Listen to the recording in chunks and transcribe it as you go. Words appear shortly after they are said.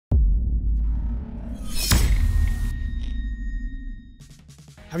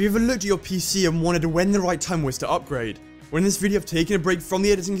Have you ever looked at your PC and wondered when the right time was to upgrade? Well, in this video I've taken a break from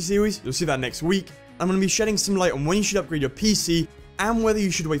the editing series, you'll see that next week. I'm going to be shedding some light on when you should upgrade your PC and whether you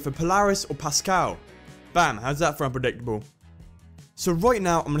should wait for Polaris or Pascal. Bam, how's that for unpredictable? So right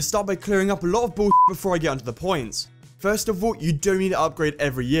now, I'm going to start by clearing up a lot of bullshit before I get onto the points. First of all, you don't need to upgrade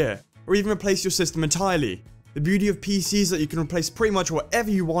every year, or even replace your system entirely. The beauty of PCs is that you can replace pretty much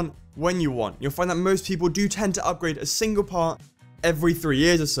whatever you want, when you want. You'll find that most people do tend to upgrade a single part every 3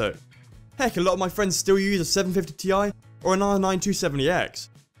 years or so. Heck, a lot of my friends still use a 750 Ti or an R9 270X.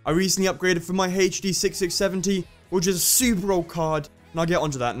 I recently upgraded from my HD 6670, which is a super old card, and I'll get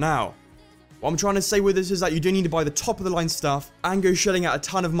onto that now. What I'm trying to say with this is that you don't need to buy the top of the line stuff and go shelling out a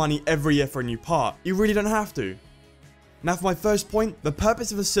ton of money every year for a new part. You really don't have to. Now for my first point, the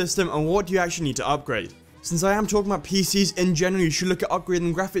purpose of a system and what do you actually need to upgrade. Since I am talking about PCs in general, you should look at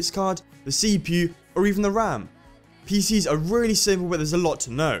upgrading the graphics card, the CPU, or even the RAM. PCs are really simple, but there's a lot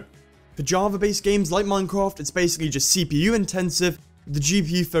to know. For Java based games like Minecraft, it's basically just CPU intensive, with the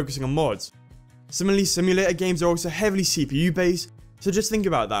GPU focusing on mods. Similarly, simulator games are also heavily CPU based, so just think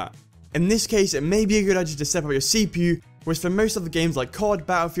about that. In this case, it may be a good idea to step up your CPU, whereas for most of the games like COD,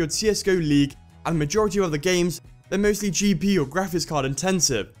 Battlefield, CSGO, League, and the majority of the games, they're mostly GPU or graphics card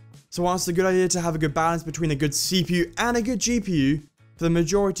intensive. So whilst it's a good idea to have a good balance between a good CPU and a good GPU, for the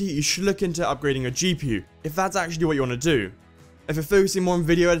majority you should look into upgrading your GPU, if that's actually what you want to do. If you're focusing more on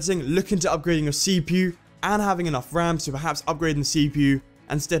video editing, look into upgrading your CPU and having enough RAM, so perhaps upgrading the CPU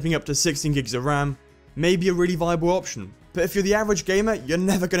and stepping up to 16 gigs of RAM may be a really viable option. But if you're the average gamer, you're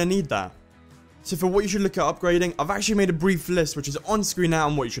never going to need that. So for what you should look at upgrading, I've actually made a brief list which is on screen now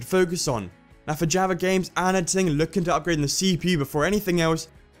on what you should focus on. Now for Java games and editing, look into upgrading the CPU before anything else,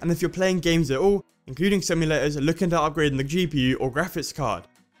 and if you're playing games at all, including simulators, look into upgrading the GPU or graphics card.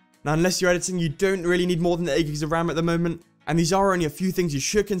 Now unless you're editing, you don't really need more than 8 gigs of RAM at the moment, and these are only a few things you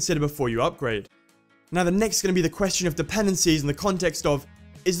should consider before you upgrade. Now the next is going to be the question of dependencies in the context of,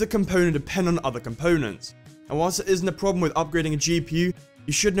 is the component dependent on other components? And whilst it isn't a problem with upgrading a GPU,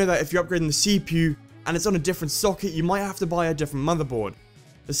 you should know that if you're upgrading the CPU and it's on a different socket, you might have to buy a different motherboard.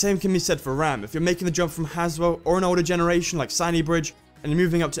 The same can be said for RAM. If you're making the jump from Haswell or an older generation like Sandy Bridge and you're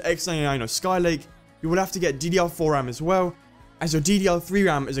moving up to X99 or Skylake, you will have to get DDR4 RAM as well, as your DDR3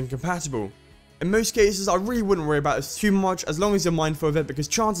 RAM is incompatible. In most cases, I really wouldn't worry about this too much as long as you're mindful of it, because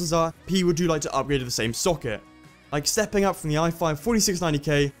chances are people do like to upgrade to the same socket. Like stepping up from the i5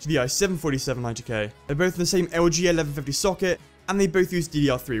 4690K to the i7 4790K. They're both in the same LG 1150 socket and they both use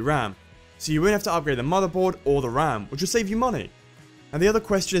DDR3 RAM. So you won't have to upgrade the motherboard or the RAM, which will save you money. And the other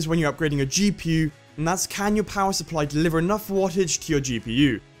question is when you're upgrading a GPU, and that's, can your power supply deliver enough wattage to your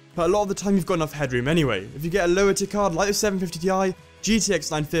GPU? But a lot of the time you've got enough headroom anyway. If you get a lower tier card like the 750 Ti, GTX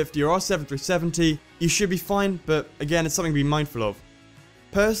 950 or R7 370, you should be fine, but again, it's something to be mindful of.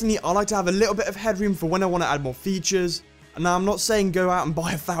 Personally, I like to have a little bit of headroom for when I want to add more features. And now I'm not saying go out and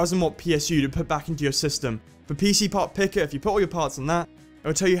buy a 1000 watt PSU to put back into your system. For PC Part Picker, if you put all your parts on that, it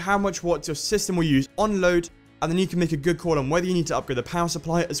will tell you how much watts your system will use on load, and then you can make a good call on whether you need to upgrade the power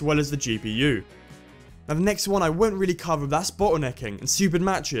supply as well as the GPU. Now the next one I won't really cover, but that's bottlenecking and stupid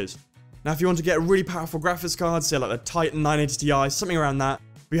matches. Now if you want to get a really powerful graphics card, say like the Titan 980 Ti, something around that,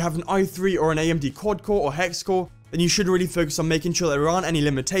 but you have an i3 or an AMD quad core or hex core, then you should really focus on making sure there aren't any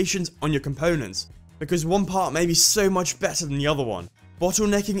limitations on your components, because one part may be so much better than the other one.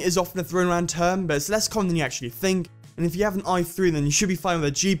 Bottlenecking is often a thrown around term, but it's less common than you actually think, and if you have an i3 then you should be fine with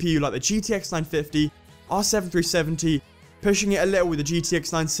a GPU like the GTX 950, R7 370, pushing it a little with the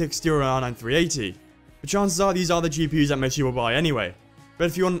GTX 960 or an R9 380. But chances are these are the GPUs that most people buy anyway. But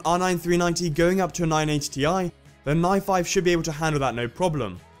if you want an R9 390 going up to a 980 Ti, then an i5 should be able to handle that no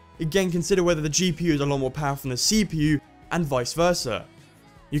problem. Again, consider whether the GPU is a lot more powerful than the CPU, and vice versa.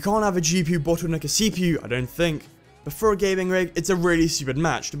 You can't have a GPU bottleneck a CPU, I don't think. But for a gaming rig, it's a really stupid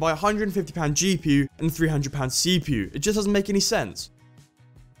match to buy a £150 GPU and a £300 CPU. It just doesn't make any sense.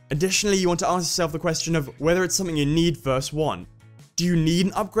 Additionally, you want to ask yourself the question of whether it's something you need versus want. Do you need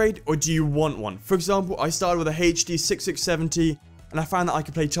an upgrade or do you want one? For example, I started with a HD 6670 and I found that I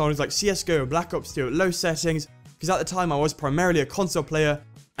could play titles like CSGO and Black Ops 2 at low settings, because at the time I was primarily a console player,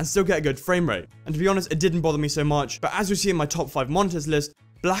 and still get a good frame rate. And to be honest, it didn't bother me so much, but as you see in my top 5 monitors list,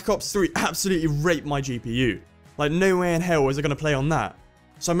 Black Ops 3 absolutely raped my GPU. Like no way in hell was I going to play on that.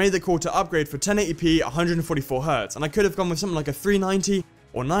 So I made the call to upgrade for 1080p 144Hz, and I could have gone with something like a 390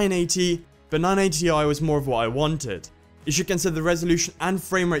 or 980, but 980 Ti was more of what I wanted. You should consider the resolution and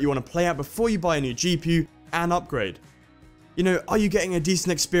frame rate you want to play at before you buy a new GPU and upgrade. You know, are you getting a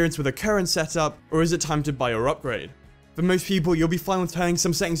decent experience with a current setup, or is it time to buy your upgrade? For most people, you'll be fine with turning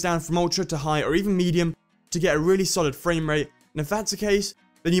some settings down from ultra to high or even medium to get a really solid frame rate, and if that's the case,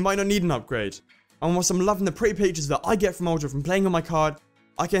 then you might not need an upgrade. And whilst I'm loving the pretty pictures that I get from Ultra from playing on my card,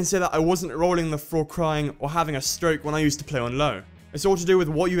 I can say that I wasn't rolling on the floor crying or having a stroke when I used to play on low. It's all to do with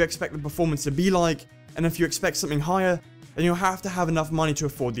what you expect the performance to be like, and if you expect something higher, then you'll have to have enough money to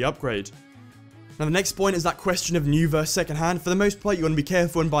afford the upgrade. Now the next point is that question of new versus second hand. For the most part, you want to be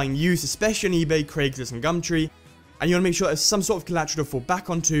careful when buying used, especially on eBay, Craigslist and Gumtree, and you want to make sure there's some sort of collateral to fall back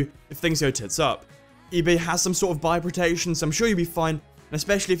onto if things go tits up. eBay has some sort of buy protection, so I'm sure you'll be fine, and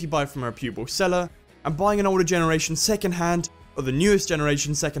especially if you buy from a reputable seller. And buying an older generation second hand, or the newest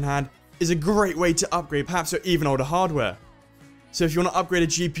generation second hand, is a great way to upgrade perhaps your even older hardware. So if you want to upgrade a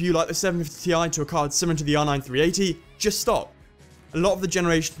GPU like the 750 Ti to a card similar to the R9 380, just stop. A lot of the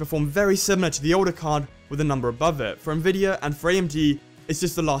generations perform very similar to the older card with a number above it. For Nvidia and for AMD, it's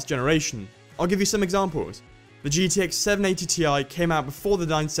just the last generation. I'll give you some examples. The GTX 780 Ti came out before the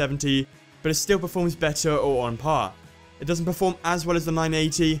 970, but it still performs better or on par. It doesn't perform as well as the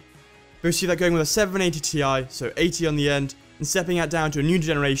 980, but you see that going with a 780 Ti, so 80 on the end, and stepping that down to a new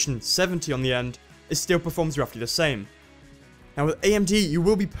generation, 70 on the end, it still performs roughly the same. Now with AMD, you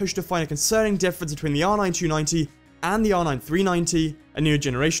will be pushed to find a concerning difference between the R9 290 and the R9 390, a newer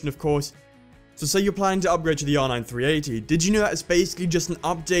generation of course. So say you're planning to upgrade to the R9 380, did you know that it's basically just an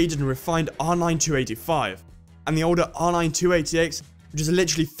updated and refined R9 285? And the older R9 280X, which is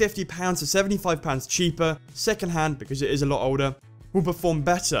literally £50 to £75 cheaper, second hand because it is a lot older, will perform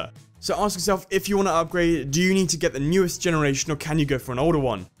better. So ask yourself, if you want to upgrade, do you need to get the newest generation or can you go for an older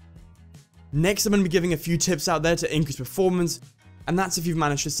one? Next, I'm going to be giving a few tips out there to increase performance, and that's if you've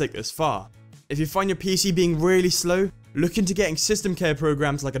managed to stick this far. If you find your PC being really slow, look into getting system care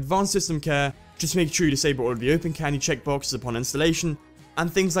programs like Advanced System Care, just make sure you disable all of the Open Candy checkboxes upon installation, and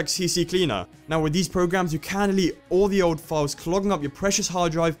things like CC Cleaner. Now with these programs, you can delete all the old files, clogging up your precious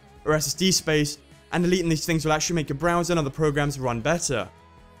hard drive or SSD space, and deleting these things will actually make your browser and other programs run better.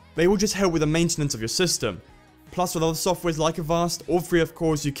 They will just help with the maintenance of your system. Plus with other softwares like Avast or free of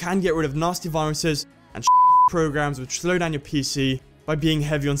course, you can get rid of nasty viruses and programs which slow down your PC by being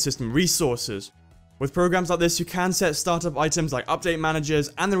heavy on system resources. With programs like this, you can set startup items like update managers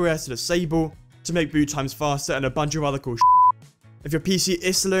and the rest to disable to make boot times faster and a bunch of other cool If your PC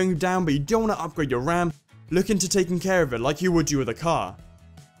is slowing you down but you don't want to upgrade your RAM, look into taking care of it like you would do with a car.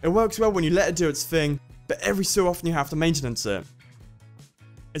 It works well when you let it do its thing, but every so often you have to maintenance it.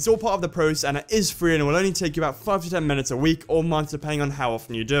 It's all part of the process and it is free and it will only take you about 5 to 10 minutes a week or month depending on how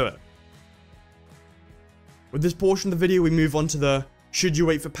often you do it. With this portion of the video we move on to the should you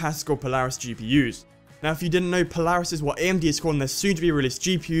wait for PascalPolaris GPUs. Now if you didn't know, Polaris is what AMD is calling their soon to be released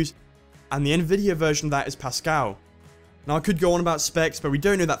GPUs, and the Nvidia version of that is Pascal. Now I could go on about specs, but we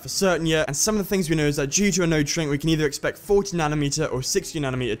don't know that for certain yet, and some of the things we know is that due to a node shrink we can either expect 40nm or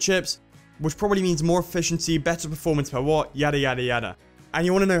 60nm chips, which probably means more efficiency, better performance per watt, yada yada yada. And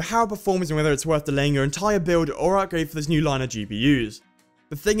you want to know how it performs and whether it's worth delaying your entire build or upgrade for this new line of GPUs.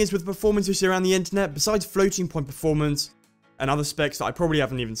 The thing is, with performance you see around the internet, besides floating point performance and other specs that I probably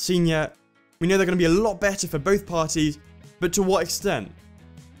haven't even seen yet, we know they're going to be a lot better for both parties, but to what extent?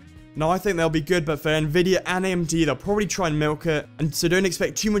 Now I think they'll be good, but for Nvidia and AMD they'll probably try and milk it, and so don't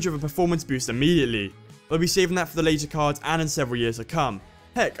expect too much of a performance boost immediately. They'll be saving that for the later cards and in several years to come.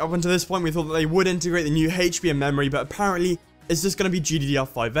 Heck, up until this point we thought that they would integrate the new HBM memory, but apparently it's just going to be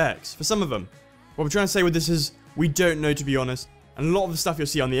GDDR5X for some of them. What we're trying to say with this is, we don't know to be honest, and a lot of the stuff you'll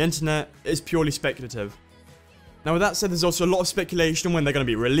see on the internet is purely speculative. Now with that said, there's also a lot of speculation on when they're going to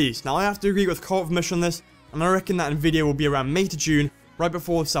be released. Now I have to agree with Colt Mish on this, and I reckon that Nvidia will be around May to June, right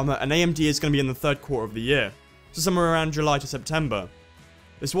before the summer, and AMD is going to be in the third quarter of the year, so somewhere around July to September.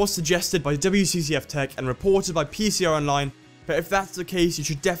 This was suggested by WCCF Tech and reported by PCR Online, but if that's the case, you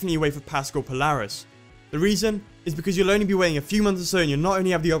should definitely wait for PascalPolaris. The reason is because you'll only be waiting a few months or so, and you'll not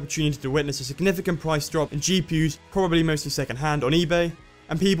only have the opportunity to witness a significant price drop in GPUs, probably mostly second hand on eBay,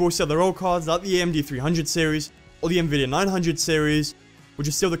 and people will sell their old cards like the AMD 300 series or the Nvidia 900 series, which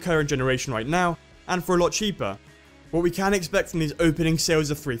is still the current generation right now, and for a lot cheaper. What we can expect from these opening sales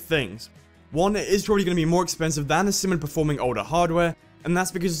are three things. One, it is probably going to be more expensive than the similar performing older hardware, and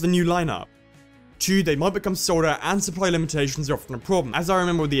that's because it's the new lineup. Two, they might become sold out and supply limitations are often a problem, as I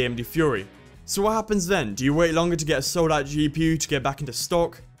remember with the AMD Fury. So what happens then? Do you wait longer to get a sold out GPU to get back into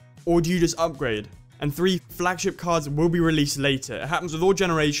stock? Or do you just upgrade? And three, flagship cards will be released later. It happens with all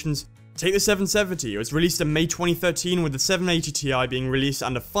generations. Take the 770, it was released in May 2013 with the 780 Ti being released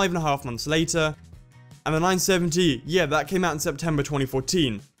under 5.5 months later. And the 970, yeah, that came out in September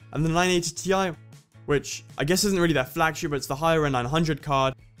 2014. And the 980 Ti, which I guess isn't really their flagship, but it's the higher end 900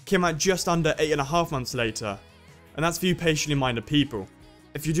 card, came out just under 8.5 months later. And that's for you patiently minded people.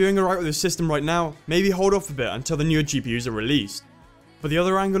 If you're doing alright with your system right now, maybe hold off a bit until the newer GPUs are released. But the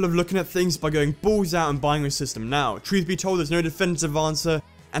other angle of looking at things by going balls out and buying a system now. Truth be told, there's no definitive answer,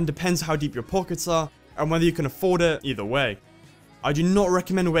 and depends how deep your pockets are, and whether you can afford it either way. I do not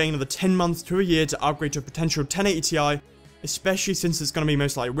recommend waiting another 10 months to a year to upgrade to a potential 1080 Ti, especially since it's going to be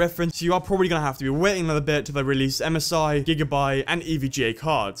most likely reference, so you are probably going to have to be waiting another bit till they release MSI, Gigabyte, and EVGA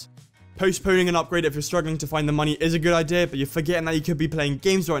cards. Postponing an upgrade if you're struggling to find the money is a good idea, but you're forgetting that you could be playing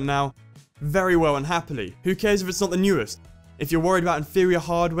games right now very well and happily. Who cares if it's not the newest? If you're worried about inferior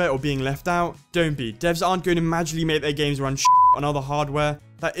hardware or being left out, don't be. Devs aren't going to magically make their games run on other hardware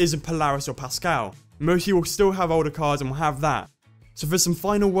that isn't Polaris or Pascal. Most of you will still have older cards and will have that. So for some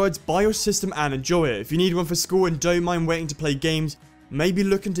final words, buy your system and enjoy it. If you need one for school and don't mind waiting to play games, maybe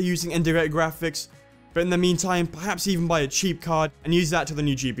look into using integrated graphics, but in the meantime, perhaps even buy a cheap card and use that till the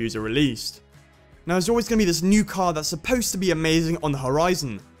new GPUs are released. Now there's always going to be this new card that's supposed to be amazing on the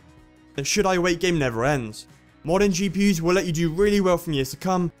horizon. The should I wait game never ends. Modern GPUs will let you do really well from years to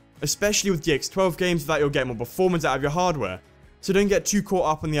come, especially with DX12 games that you'll get more performance out of your hardware. So don't get too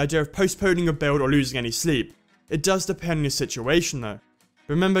caught up on the idea of postponing your build or losing any sleep. It does depend on your situation though.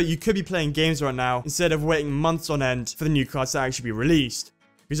 Remember, you could be playing games right now instead of waiting months on end for the new cards to actually be released.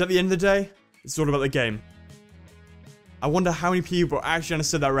 Because at the end of the day, it's all about the game. I wonder how many people actually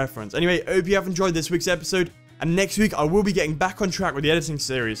understood that reference. Anyway, I hope you have enjoyed this week's episode, and next week I will be getting back on track with the editing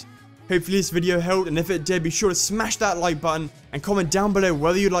series. Hopefully this video helped, and if it did, be sure to smash that like button and comment down below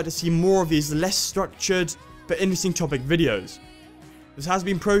whether you'd like to see more of these less structured but interesting topic videos. This has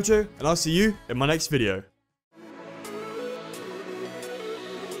been Proto, and I'll see you in my next video.